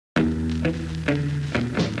Hi,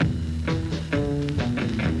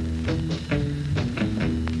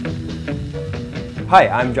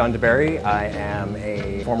 I'm John deBary. I am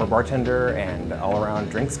a former bartender and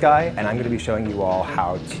all-around drinks guy, and I'm going to be showing you all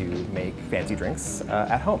how to make fancy drinks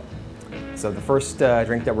at home. So the first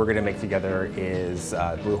drink that we're going to make together is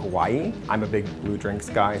Blue Hawaii. I'm a big blue drinks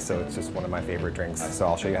guy, so it's just one of my favorite drinks, so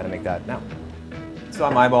I'll show you how to make that now. So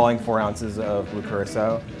I'm eyeballing 4 ounces of blue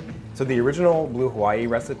curaçao. So the original Blue Hawaii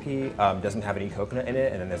recipe doesn't have any coconut in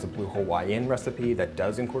it, and then there's a Blue Hawaiian recipe that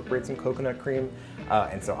does incorporate some coconut cream.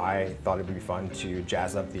 And so I thought it would be fun to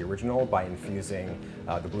jazz up the original by infusing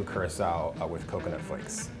the blue curaçao with coconut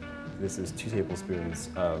flakes. This is 2 tablespoons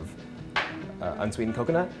of unsweetened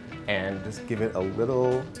coconut, and just give it a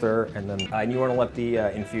little stir, and then you want to let the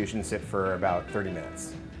infusion sit for about 30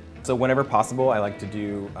 minutes. So whenever possible, I like to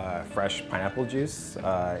do fresh pineapple juice.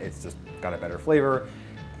 It's just got a better flavor.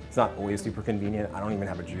 It's not always super convenient. I don't even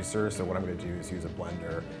have a juicer, so what I'm going to do is use a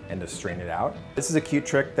blender and just strain it out. This is a cute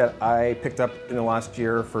trick that I picked up in the last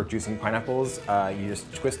year for juicing pineapples. You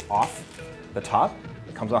just twist off the top.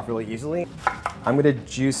 It comes off really easily. I'm going to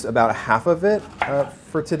juice about half of it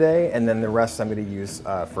for today, and then the rest I'm going to use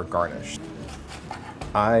for garnish.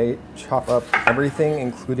 I chop up everything,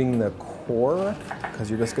 including the core, because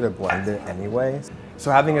you're just going to blend it anyway.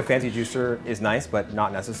 So having a fancy juicer is nice, but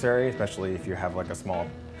not necessary, especially if you have like a small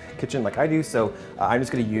kitchen like I do. So I'm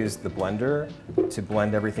just going to use the blender to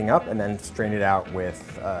blend everything up and then strain it out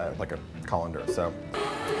with like a colander. So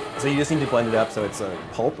you just need to blend it up so it's a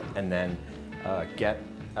pulp, and then get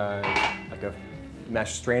like a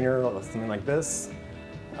mesh strainer, something like this,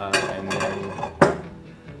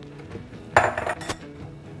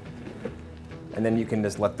 and then you can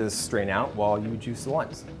just let this strain out while you juice the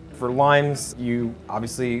limes. For limes, you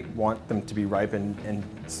obviously want them to be ripe and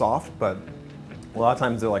soft, but a lot of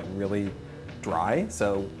times they're like really dry,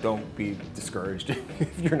 so don't be discouraged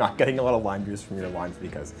if you're not getting a lot of lime juice from your limes,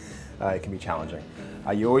 because it can be challenging.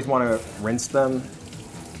 You always want to rinse them,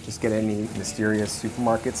 just get any mysterious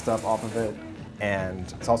supermarket stuff off of it,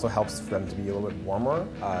 and it also helps for them to be a little bit warmer.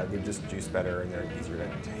 They just juice better and they're easier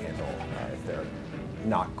to handle if they're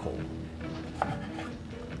not cold.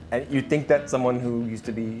 And you'd think that someone who used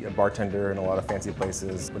to be a bartender in a lot of fancy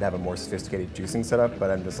places would have a more sophisticated juicing setup,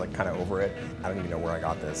 but I'm just like kind of over it. I don't even know where I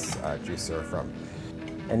got this juicer from.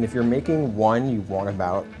 And if you're making one, you want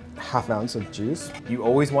about ½ ounce of juice. You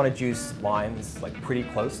always want to juice limes like pretty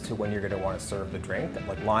close to when you're going to want to serve the drink.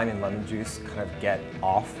 Like lime and lemon juice kind of get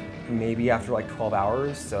off maybe after like 12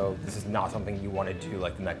 hours, so this is not something you want to do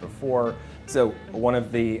like the night before. So one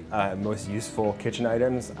of the most useful kitchen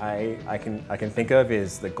items I can think of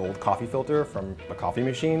is the gold coffee filter from a coffee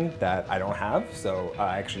machine that I don't have. So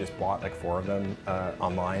I actually just bought like 4 of them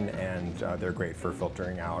online, and they're great for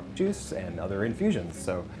filtering out juice and other infusions.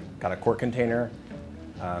 So got a quart container.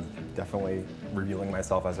 Definitely revealing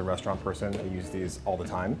myself as a restaurant person. I use these all the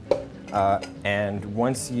time. And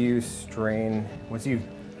once you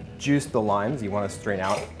juice the limes, you want to strain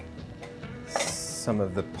out some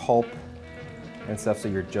of the pulp and stuff, so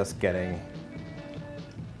you're just getting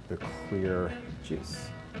the clear juice.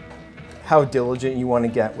 How diligent you want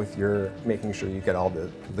to get with your making sure you get all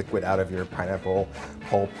the liquid out of your pineapple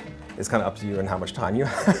pulp is kind of up to you and how much time you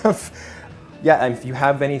have. Yeah, and if you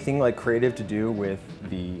have anything like creative to do with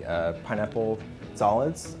the pineapple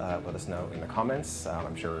solids, let us know in the comments.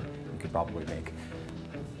 I'm sure you could probably make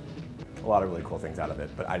a lot of really cool things out of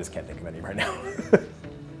it, but I just can't think of any right now.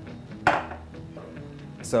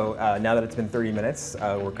 So now that it's been 30 minutes,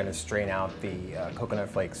 we're going to strain out the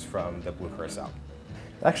coconut flakes from the blue curaçao.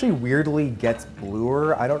 It actually weirdly gets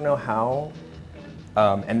bluer, I don't know how.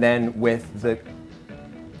 And then with the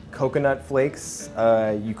coconut flakes,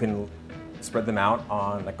 you can spread them out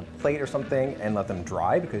on like a plate or something and let them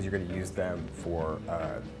dry, because you're going to use them for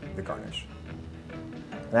the garnish.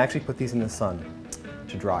 And I actually put these in the sun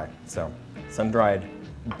to dry. So sun-dried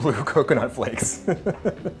blue coconut flakes.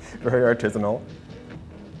 Very artisanal.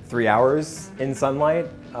 3 hours in sunlight.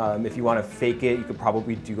 If you want to fake it, you could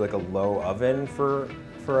probably do like a low oven for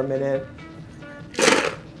a minute.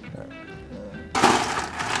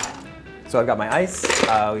 So I've got my ice,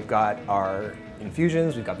 we've got our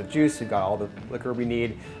infusions, we've got the juice, we've got all the liquor we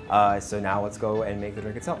need. So now let's go and make the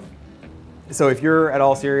drink itself. So if you're at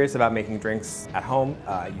all serious about making drinks at home,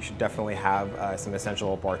 you should definitely have some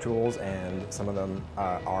essential bar tools, and some of them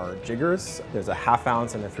are jiggers. There's a ½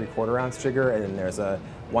 ounce and a ¾ ounce jigger, and then there's a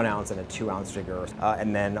 1 ounce and a 2 ounce jigger.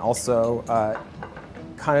 And then also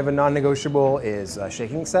kind of a non-negotiable is a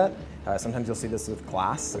shaking set. Sometimes you'll see this with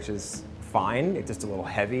glass, which is fine. It's just a little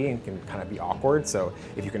heavy and can kind of be awkward. So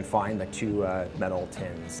if you can find like 2 metal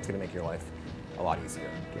tins, it's gonna make your life a lot easier.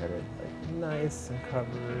 Get it like nice and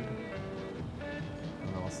covered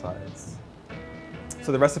on all sides.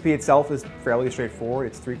 So the recipe itself is fairly straightforward.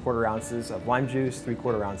 It's 3/4 ounces of lime juice,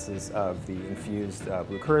 3/4 ounces of the infused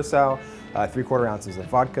blue curaçao, 3/4 ounces of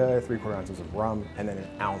vodka, 3/4 ounces of rum, and then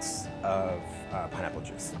 1 ounce of pineapple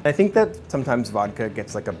juice. I think that sometimes vodka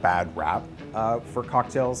gets like a bad rap for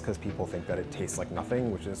cocktails because people think that it tastes like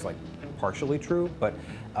nothing, which is like partially true, but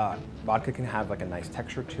vodka can have like a nice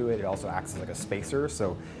texture to it. It also acts as like a spacer,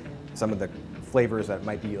 so some of the flavors that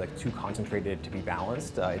might be like too concentrated to be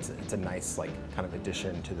balanced, it's a nice like kind of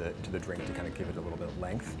addition to the drink to kind of give it a little bit of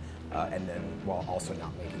length, and then while also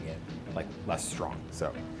not making it like less strong.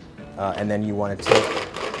 So, and then you want to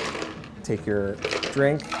take your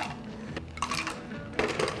drink.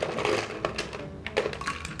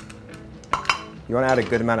 You want to add a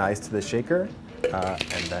good amount of ice to the shaker,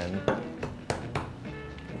 and then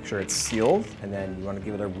make sure it's sealed, and then you want to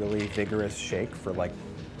give it a really vigorous shake for like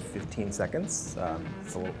 15 seconds.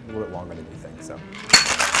 It's a little bit longer than you think. So.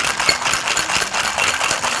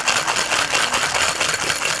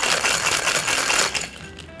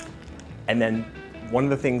 And then one of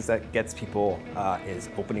the things that gets people is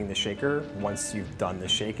opening the shaker once you've done the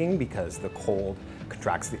shaking, because the cold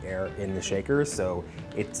contracts the air in the shaker, so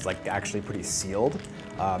it's like actually pretty sealed.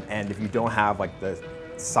 And if you don't have like the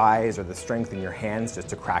size or the strength in your hands just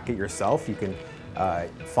to crack it yourself, you can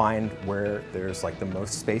find where there's like the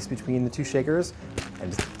most space between the two shakers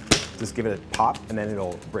and just give it a pop, and then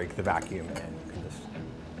it'll break the vacuum and you can just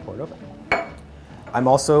pour it open. I'm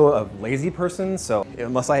also a lazy person, so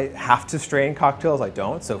unless I have to strain cocktails, I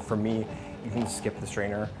don't. So for me, you can just skip the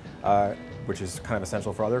strainer, which is kind of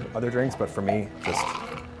essential for other drinks, but for me, just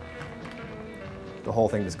the whole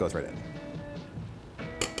thing just goes right in.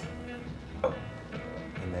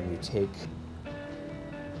 And then you take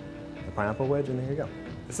the pineapple wedge, and there you go.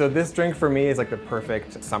 So this drink for me is like the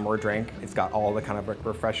perfect summer drink. It's got all the kind of like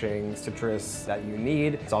refreshing citrus that you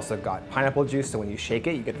need. It's also got pineapple juice, so when you shake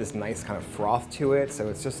it, you get this nice kind of froth to it. So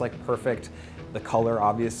it's just like perfect. The color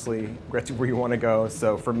obviously gets you where you want to go.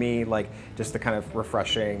 So for me, like just the kind of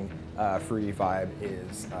refreshing, fruity vibe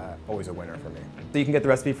is always a winner for me. So you can get the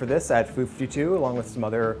recipe for this at Food 52 along with some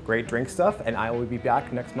other great drink stuff, and I will be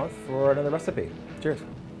back next month for another recipe. Cheers.